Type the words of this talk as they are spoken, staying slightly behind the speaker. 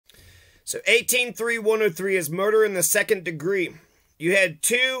So 18-3-103 is murder in the second degree. You had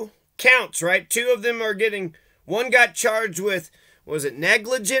 2 counts, right? 2 of them are getting, one got charged with, was it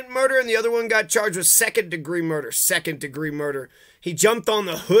negligent murder? And the other one got charged with second degree murder. Second degree murder. He jumped on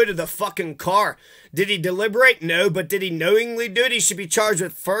the hood of the fucking car. Did he deliberate? No, but did he knowingly do it? He should be charged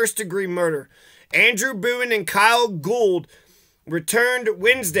with first degree murder. Andrew Buen and Kyle Gould returned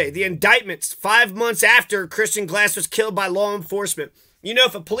Wednesday. The indictments 5 months after Christian Glass was killed by law enforcement. You know,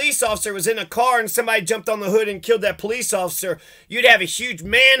 if a police officer was in a car and somebody jumped on the hood and killed that police officer, you'd have a huge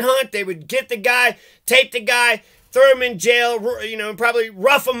manhunt. They would get the guy, tape the guy, throw him in jail, you know, probably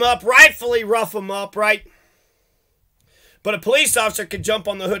rough him up, rightfully rough him up, right? But a police officer could jump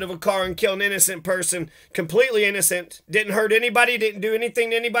on the hood of a car and kill an innocent person, completely innocent, didn't hurt anybody, didn't do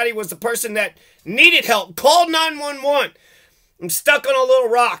anything to anybody, was the person that needed help, called 911. I'm stuck on a little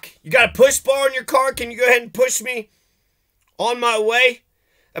rock. You got a push bar in your car? Can you go ahead and push me on my way?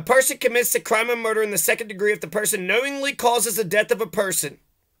 A person commits a crime of murder in the second degree if the person knowingly causes the death of a person.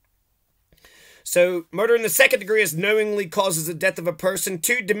 So, murder in the second degree is knowingly causes the death of a person.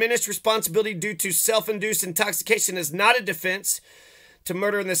 2, diminished responsibility due to self-induced intoxication is not a defense to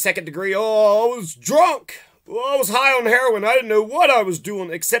murder in the second degree. Oh, I was drunk. Well, I was high on heroin. I didn't know what I was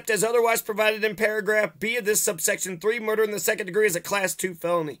doing, except as otherwise provided in paragraph B of this subsection 3, murder in the second degree is a class 2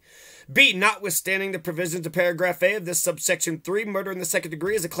 felony. B, notwithstanding the provisions of paragraph A of this subsection 3, murder in the second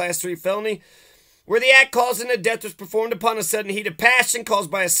degree is a class 3 felony, where the act causing the death was performed upon a sudden heat of passion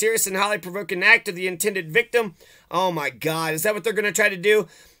caused by a serious and highly provoking act of the intended victim. Oh my God, is that what they're going to try to do?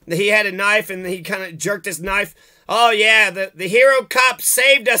 That he had a knife and he kind of jerked his knife? Oh yeah, the hero cop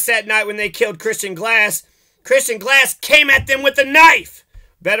saved us that night when they killed Christian Glass. Christian Glass came at them with a knife.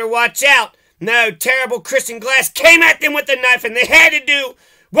 Better watch out. No, terrible Christian Glass came at them with a knife and they had to do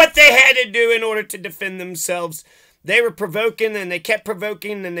what they had to do in order to defend themselves. They were provoking and they kept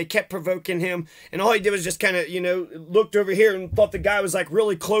provoking and they kept provoking him. And all he did was just kind of, you know, looked over here and thought the guy was like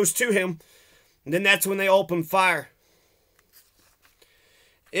really close to him. And then that's when they opened fire.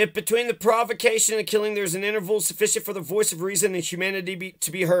 If between the provocation and killing there's an interval sufficient for the voice of reason and humanity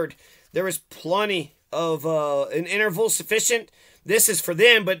to be heard, there is plenty of an interval sufficient. This is for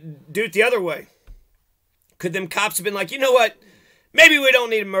them, but do it the other way. Could them cops have been like, you know what? Maybe we don't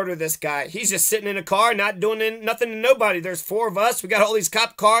need to murder this guy. He's just sitting in a car, not doing nothing to nobody. There's 4 of us. We got all these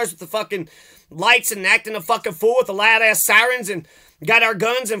cop cars with the fucking lights and acting a fucking fool with the loud-ass sirens and got our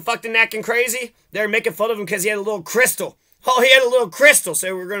guns and fucking acting crazy. They're making fun of him because he had a little crystal. Oh, he had a little crystal.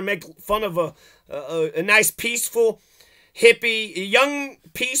 So we're going to make fun of a nice, peaceful hippie, a young,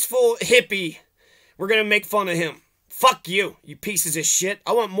 peaceful hippie. We're going to make fun of him. Fuck you, you pieces of shit.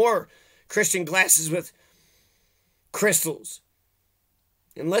 I want more Christian Glasses with crystals.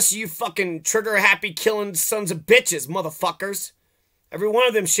 Unless you fucking trigger-happy killing sons of bitches, motherfuckers. Every one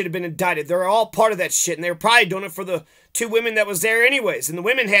of them should have been indicted. They're all part of that shit, and they were probably doing it for the 2 women that was there anyways, and the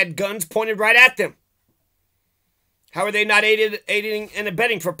women had guns pointed right at them. How are they not aiding and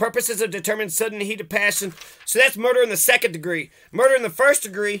abetting for purposes of determined sudden heat of passion? So that's murder in the second degree. Murder in the first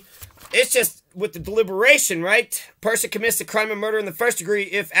degree, it's just with the deliberation, right? Person commits the crime of murder in the first degree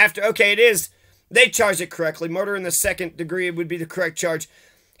if after, okay, it is, they charged it correctly. Murder in the second degree would be the correct charge.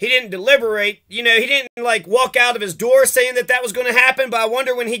 He didn't deliberate. You know, he didn't, like, walk out of his door saying that that was going to happen, but I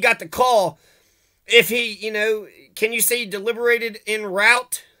wonder when he got the call if he, you know, can you say he deliberated en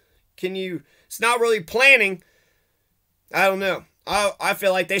route? Can you, it's not really planning. I don't know. I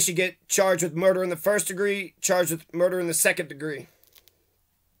feel like they should get charged with murder in the first degree, charged with murder in the second degree.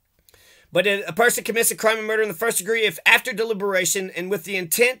 But a person commits a crime of murder in the first degree if after deliberation and with the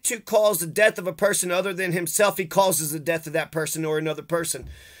intent to cause the death of a person other than himself, he causes the death of that person or another person.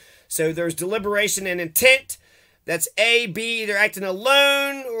 So there's deliberation and intent. That's A, B, either acting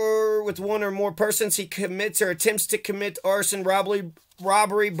alone or with 1 or more persons. He commits or attempts to commit arson,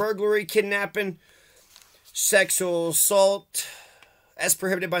 robbery, burglary, kidnapping, sexual assault, as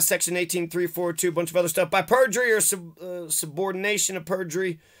prohibited by section 18.342, a bunch of other stuff. By perjury or subordination of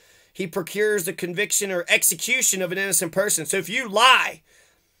perjury, he procures the conviction or execution of an innocent person. So if you lie,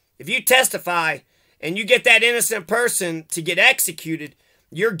 if you testify, and you get that innocent person to get executed,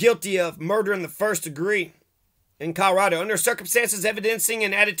 you're guilty of murder in the first degree. In Colorado, under circumstances evidencing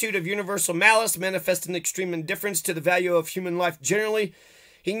an attitude of universal malice, manifesting extreme indifference to the value of human life generally,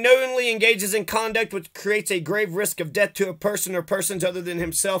 he knowingly engages in conduct which creates a grave risk of death to a person or persons other than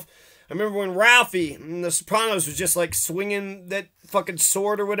himself. I remember when Ralphie in The Sopranos was just like swinging that fucking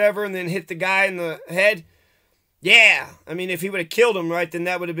sword or whatever and then hit the guy in the head. Yeah, I mean, if he would have killed him, right, then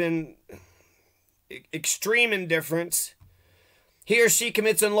that would have been extreme indifference. He or she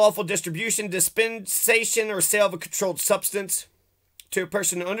commits unlawful distribution, dispensation, or sale of a controlled substance. to a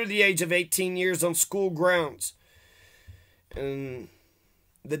person under the age of 18 years on school grounds. And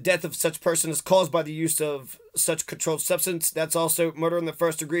the death of such person is caused by the use of such controlled substance. That's also murder in the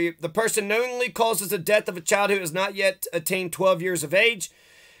first degree. The person knowingly causes the death of a child who has not yet attained 12 years of age,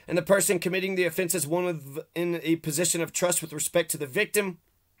 and the person committing the offense is one in a position of trust with respect to the victim.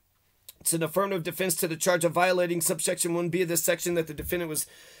 It's an affirmative defense to the charge of violating subsection 1B of this section that the defendant was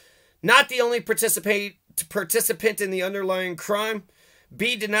not the only participant in the underlying crime.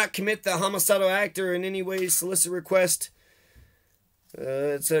 B, did not commit the homicidal act or in any way solicit request.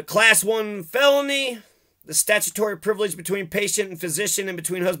 It's a class 1 felony. The statutory privilege between patient and physician and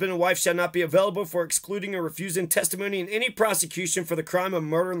between husband and wife shall not be available for excluding or refusing testimony in any prosecution for the crime of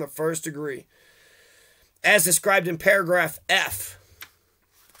murder in the first degree, as described in paragraph F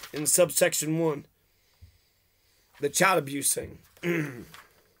in subsection 1. The child abuse thing.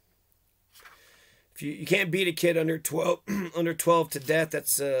 If you can't beat a kid under 12 to death,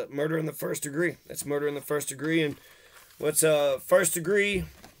 that's murder in the first degree. That's murder in the first degree. And what's first degree?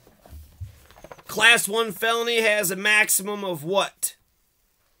 Class 1 felony has a maximum of what?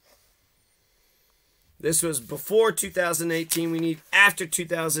 This was before 2018. We need after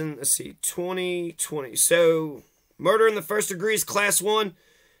 2020. So murder in the first degree is class 1.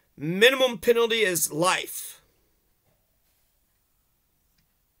 Minimum penalty is life.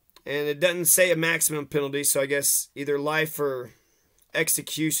 And it doesn't say a maximum penalty, so I guess either life or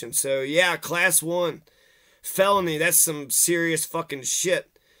execution. So yeah, class 1 felony, that's some serious fucking shit.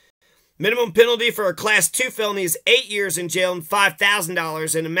 Minimum penalty for a class 2 felony is 8 years in jail and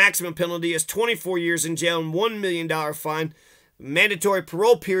 $5,000, and the maximum penalty is 24 years in jail and $1 million fine. Mandatory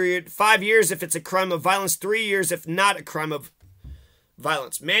parole period, 5 years if it's a crime of violence, 3 years if not a crime of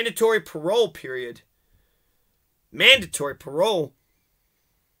violence. Mandatory parole period. Mandatory parole.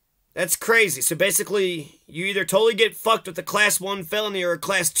 That's crazy. So basically, you either totally get fucked with a class 1 felony or a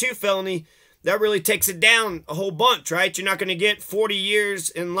class 2 felony. That really takes it down a whole bunch, right? You're not going to get 40 years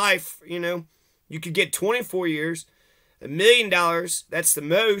in life, you know. You could get 24 years, $1 million, that's the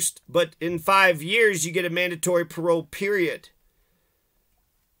most. But in 5 years, you get a mandatory parole period.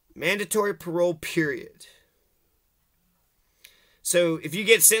 Mandatory parole period. So if you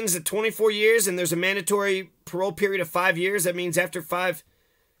get sentenced to 24 years and there's a mandatory parole period of 5 years, that means after 5...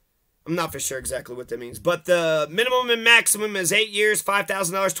 I'm not for sure exactly what that means. But the minimum and maximum is 8 years,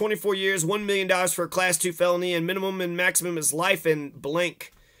 $5,000, 24 years, $1 million for a class 2 felony, and minimum and maximum is life and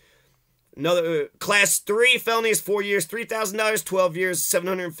blank. Another class 3 felony is 4 years, $3,000, 12 years,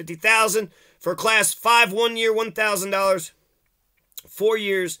 $750,000. For class 5, 1 year, $1,000. 4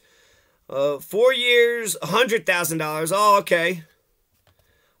 years, $100,000. Oh, okay.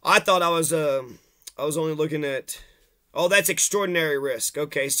 I thought I was only looking at... Oh, that's extraordinary risk.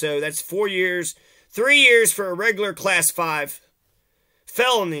 Okay, so that's 4 years. 3 years for a regular class 5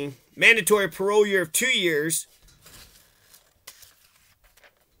 felony. Mandatory parole year of 2 years.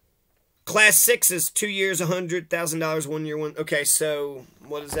 Class 6 is 2 years, $100,000, 1 year, one. Okay, so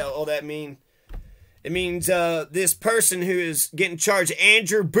what does all that mean? It means this person who is getting charged,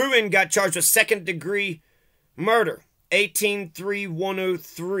 Andrew Buen, got charged with second-degree murder.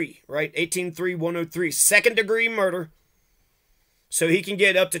 18-3-103, right? 18-3-103. Second-degree murder. So he can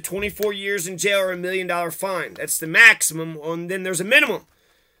get up to 24 years in jail or $1 million fine. That's the maximum. And then there's a minimum,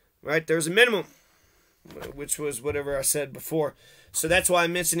 right? There's a minimum, which was whatever I said before. So that's why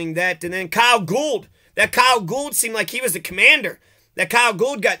I'm mentioning that. And then Kyle Gould. That Kyle Gould seemed like he was the commander. That Kyle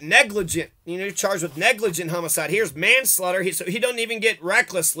Gould got negligent, charged with negligent homicide. Here's manslaughter. So he doesn't even get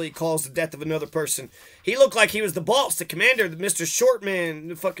recklessly caused the death of another person. He looked like he was the boss, the commander, the Mr. Shortman,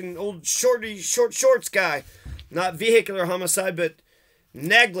 the fucking old shorts guy. Not vehicular homicide, but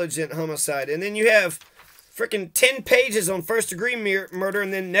negligent homicide. And then you have freaking 10 pages on first-degree murder,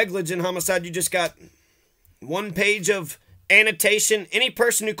 and then negligent homicide. You just got 1 page of annotation. Any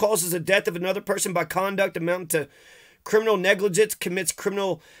person who causes the death of another person by conduct amounting to criminal negligence commits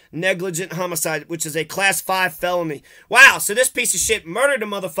criminal negligent homicide, which is a class 5 felony. Wow, so this piece of shit murdered a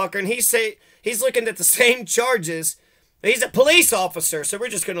motherfucker, and he's looking at the same charges. He's a police officer, so we're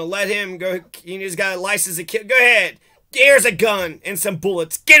just going to let him go. He's got a license to kill. Go ahead. Here's a gun and some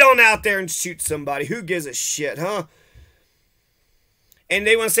bullets. Get on out there and shoot somebody. Who gives a shit, huh? And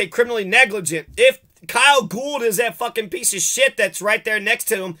they want to say criminally negligent. If Kyle Gould is that fucking piece of shit that's right there next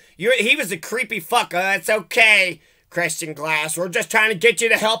to him, he was a creepy fucker. That's okay, Christian Glass. We're just trying to get you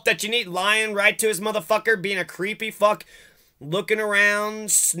the help that you need. Lying right to his motherfucker, being a creepy fuck. Looking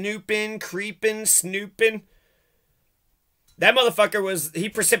around, snooping, creeping, snooping. That motherfucker he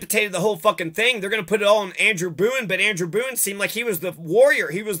precipitated the whole fucking thing. They're going to put it all on Andrew Buen, but Andrew Buen seemed like he was the warrior.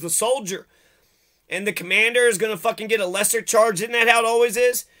 He was the soldier. And the commander is going to fucking get a lesser charge. Isn't that how it always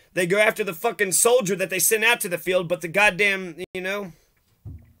is? They go after the fucking soldier that they sent out to the field, but the goddamn,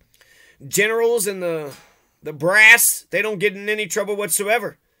 generals and the brass, they don't get in any trouble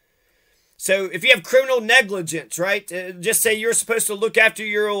whatsoever. So if you have criminal negligence, right? Just say you're supposed to look after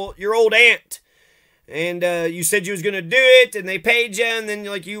your old aunt, and you said you was going to do it, and they paid you, and then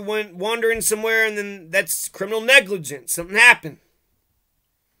you went wandering somewhere, and then that's criminal negligence. Something happened.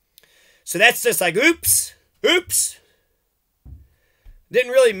 So that's just like, oops.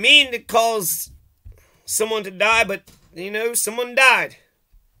 Didn't really mean to cause someone to die, but, someone died.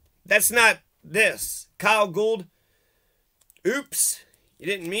 That's not this. Kyle Gould, oops. You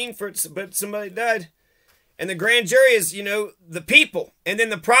didn't mean for it, but somebody died. And the grand jury is, the people. And then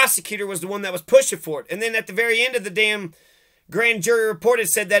the prosecutor was the one that was pushing for it. And then at the very end of the damn grand jury report, it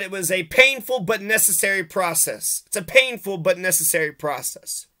said that it was a painful but necessary process. It's a painful but necessary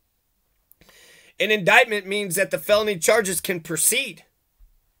process. An indictment means that the felony charges can proceed.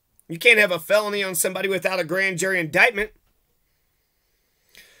 You can't have a felony on somebody without a grand jury indictment.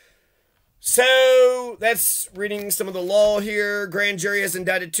 So, that's reading some of the law here. Grand jury has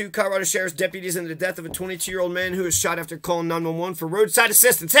indicted 2 Colorado Sheriff's deputies in the death of a 22-year-old man who was shot after calling 911 for roadside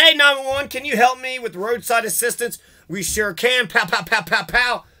assistance. Hey, 911, can you help me with roadside assistance? We sure can. Pow, pow, pow, pow,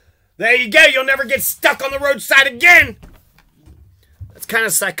 pow. There you go. You'll never get stuck on the roadside again. That's kind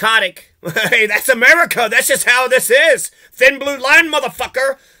of psychotic. Hey, that's America. That's just how this is. Thin blue line,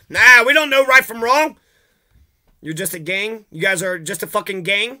 motherfucker. Nah, we don't know right from wrong. You're just a gang. You guys are just a fucking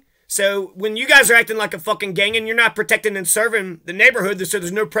gang. So when you guys are acting like a fucking gang and you're not protecting and serving the neighborhood, so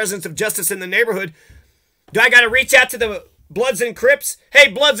there's no presence of justice in the neighborhood, do I got to reach out to the Bloods and Crips? Hey,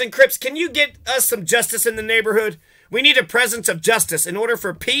 Bloods and Crips, can you get us some justice in the neighborhood? We need a presence of justice. In order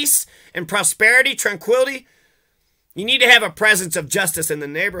for peace and prosperity, tranquility, you need to have a presence of justice in the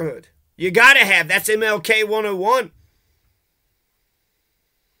neighborhood. You got to have. That's MLK 101.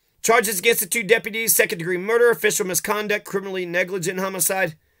 Charges against the 2 deputies, second-degree murder, official misconduct, criminally negligent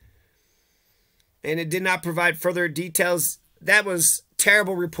homicide. And it did not provide further details. That was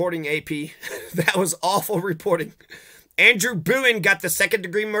terrible reporting, AP. That was awful reporting. Andrew Buen got the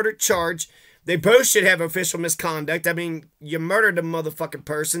second-degree murder charge. They both should have official misconduct. I mean, you murdered a motherfucking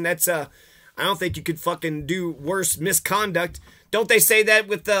person. That's, I don't think you could fucking do worse misconduct. Don't they say that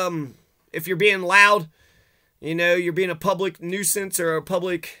with, if you're being loud, you're being a public nuisance or a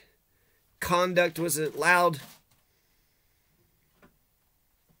public conduct, was it loud?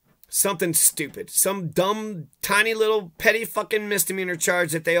 Something stupid. Some dumb, tiny little petty fucking misdemeanor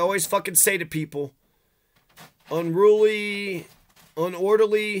charge that they always fucking say to people. Unruly,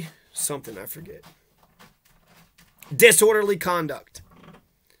 unorderly, something I forget. Disorderly conduct.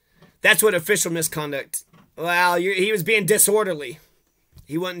 That's what official misconduct. Well, he was being disorderly.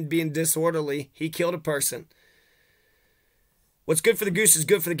 He wasn't being disorderly. He killed a person. What's good for the goose is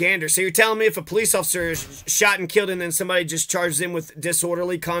good for the gander. So you're telling me if a police officer is shot and killed and then somebody just charges him with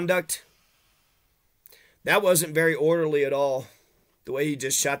disorderly conduct? That wasn't very orderly at all. The way he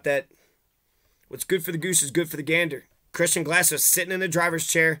just shot that. What's good for the goose is good for the gander. Christian Glass was sitting in the driver's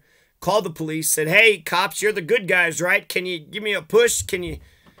chair, called the police, said, hey, cops, you're the good guys, right? Can you give me a push? Can you?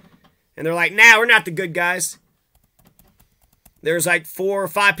 And they're like, nah, we're not the good guys. There's like 4 or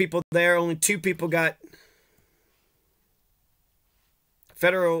 5 people there. Only 2 people got.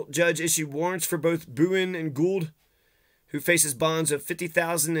 Federal judge issued warrants for both Buen and Gould, who faces bonds of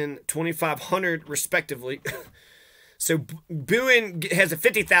 $50,000 and $2,500 respectively. So Buen has a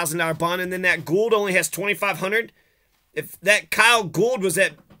 $50,000 bond, and then that Gould only has $2,500. If that Kyle Gould was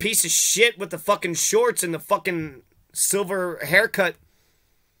that piece of shit with the fucking shorts and the fucking silver haircut,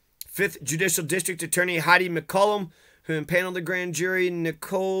 5th Judicial District Attorney Heidi McCollum, who impaneled the grand jury,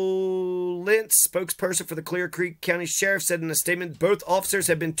 Nicole Lentz, spokesperson for the Clear Creek County Sheriff, said in a statement, both officers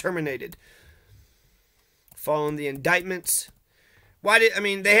have been terminated following the indictments. They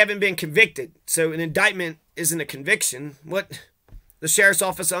haven't been convicted, so an indictment isn't a conviction. What? The sheriff's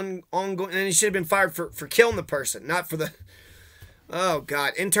office ongoing, and he should have been fired for killing the person, not for the. Oh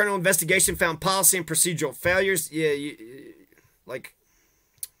God! Internal investigation found policy and procedural failures. Yeah,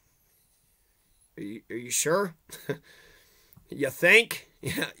 Are you sure? You think?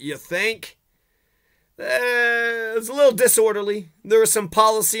 Yeah, you think? It's a little disorderly. There were some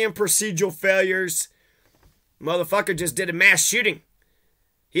policy and procedural failures. Motherfucker just did a mass shooting.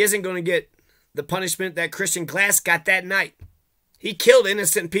 He isn't going to get the punishment that Christian Glass got that night. He killed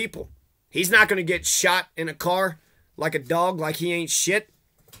innocent people. He's not going to get shot in a car like a dog, like he ain't shit.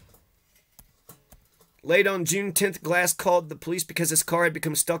 Late on June 10th, Glass called the police because his car had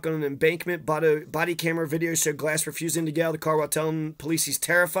become stuck on an embankment. Body camera video showed Glass refusing to get out of the car while telling police he's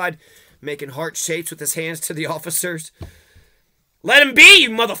terrified. making heart shapes with his hands to the officers. Let him be, you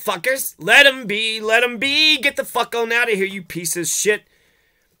motherfuckers. Let him be. Let him be. Get the fuck on out of here, you piece of shit.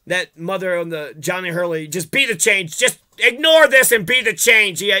 That mother on the Johnny Hurley, just be the change. Just ignore this and be the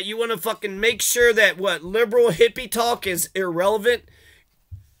change. Yeah, you want to fucking make sure that what liberal hippie talk is irrelevant.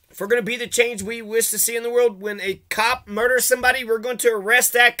 If we're going to be the change we wish to see in the world, when a cop murders somebody, we're going to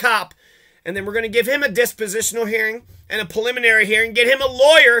arrest that cop. And then we're going to give him a dispositional hearing and a preliminary hearing. Get him a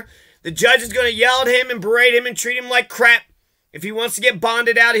lawyer. The judge is going to yell at him and berate him and treat him like crap. If he wants to get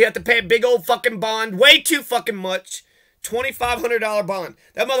bonded out, he has to pay a big old fucking bond. Way too fucking much. $2,500 bond.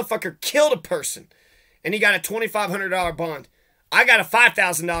 That motherfucker killed a person. And he got a $2,500 bond. I got a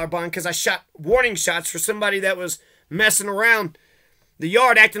 $5,000 bond because I shot warning shots for somebody that was messing around the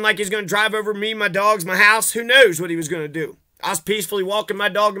yard, acting like he's going to drive over me, my dogs, my house. Who knows what he was going to do. I was peacefully walking my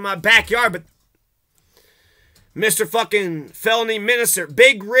dog in my backyard, but Mr. fucking felony minister,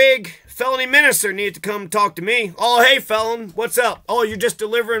 big rig felony minister needed to come talk to me. Oh, hey, felon, what's up? Oh, you're just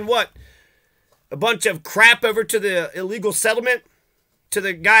delivering what? A bunch of crap over to the illegal settlement? To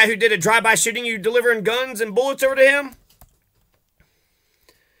the guy who did a drive-by shooting, you delivering guns and bullets over to him?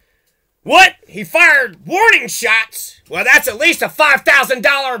 What? He fired warning shots? Well, that's at least a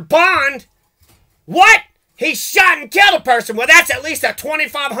 $5,000 bond. What? He shot and killed a person. Well, that's at least a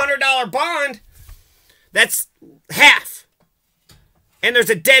 $2,500 bond. That's half. And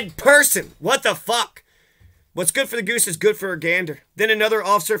there's a dead person. What the fuck? What's good for the goose is good for a gander. Then another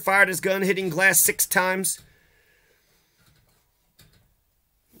officer fired his gun, hitting glass 6 times.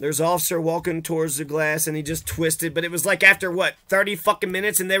 There's an officer walking towards the glass, and he just twisted. But it was like after, what, 30 fucking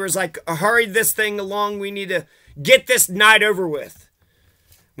minutes? And they was like, hurry this thing along. We need to get this night over with.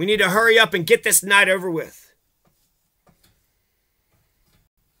 We need to hurry up and get this night over with.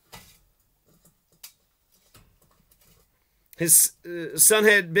 His son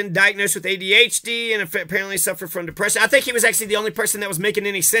had been diagnosed with ADHD and apparently suffered from depression. I think he was actually the only person that was making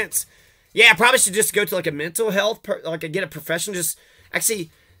any sense. Yeah, I probably should just go to like a mental health, like get a professional. Just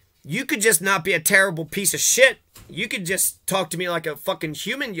actually, you could just not be a terrible piece of shit. You could just talk to me like a fucking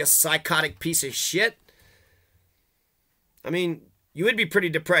human, you psychotic piece of shit. I mean, you would be pretty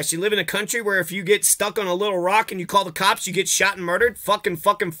depressed. You live in a country where if you get stuck on a little rock and you call the cops, you get shot and murdered. Fucking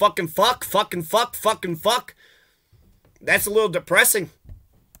fuck. That's a little depressing.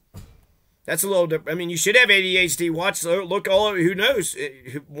 That's a little, I mean, you should have ADHD. Watch, look, all who knows?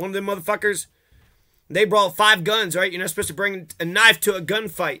 One of them motherfuckers, they brought 5 guns, right? You're not supposed to bring a knife to a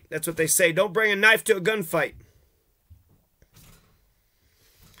gunfight. That's what they say. Don't bring a knife to a gunfight.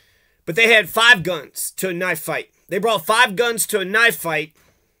 But they had 5 guns to a knife fight. They brought 5 guns to a knife fight,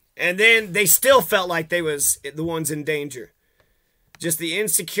 and then they still felt like they was the ones in danger. Just the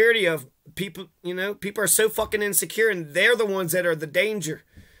insecurity of people, you know, people are so fucking insecure, and they're the ones that are the danger.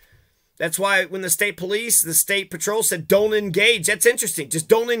 That's why when the state police, the state patrol said, don't engage. That's interesting. Just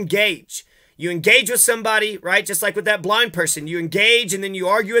don't engage. You engage with somebody, right? Just like with that blind person. You engage, and then you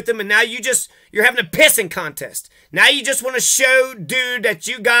argue with them, and now you're having a pissing contest. Now you just want to show, dude, that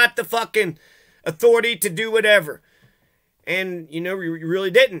you got the fucking authority to do whatever. And, you know, you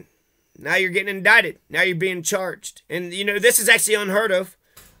really didn't. Now you're getting indicted. Now you're being charged. And, you know, this is actually unheard of.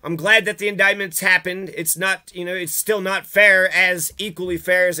 I'm glad that the indictments happened. It's not, you know, it's still not fair, as equally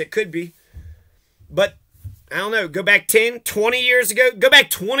fair as it could be. But, I don't know, go back 10, 20 years ago. Go back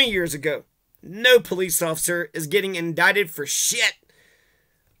 20 years ago. No police officer is getting indicted for shit.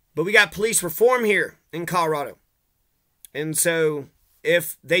 But we got police reform here in Colorado. And so,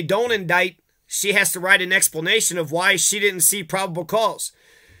 if they don't indict, she has to write an explanation of why she didn't see probable cause.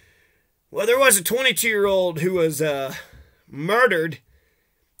 Well, there was a 22-year-old who was murdered.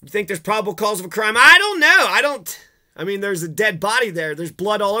 You think there's probable cause of a crime? I don't know. I mean, there's a dead body there. There's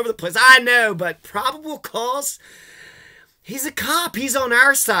blood all over the place. I know, but probable cause? He's a cop. He's on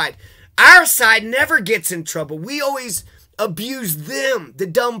our side. Our side never gets in trouble. We always abuse them, the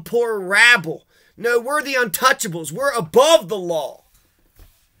dumb, poor rabble. No, we're the untouchables. We're above the law.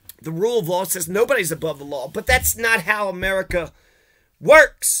 The rule of law says nobody's above the law, but that's not how America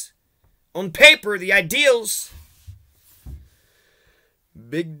works. On paper, the ideals...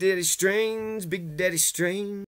 Big Daddy Strange, Big Daddy Strange.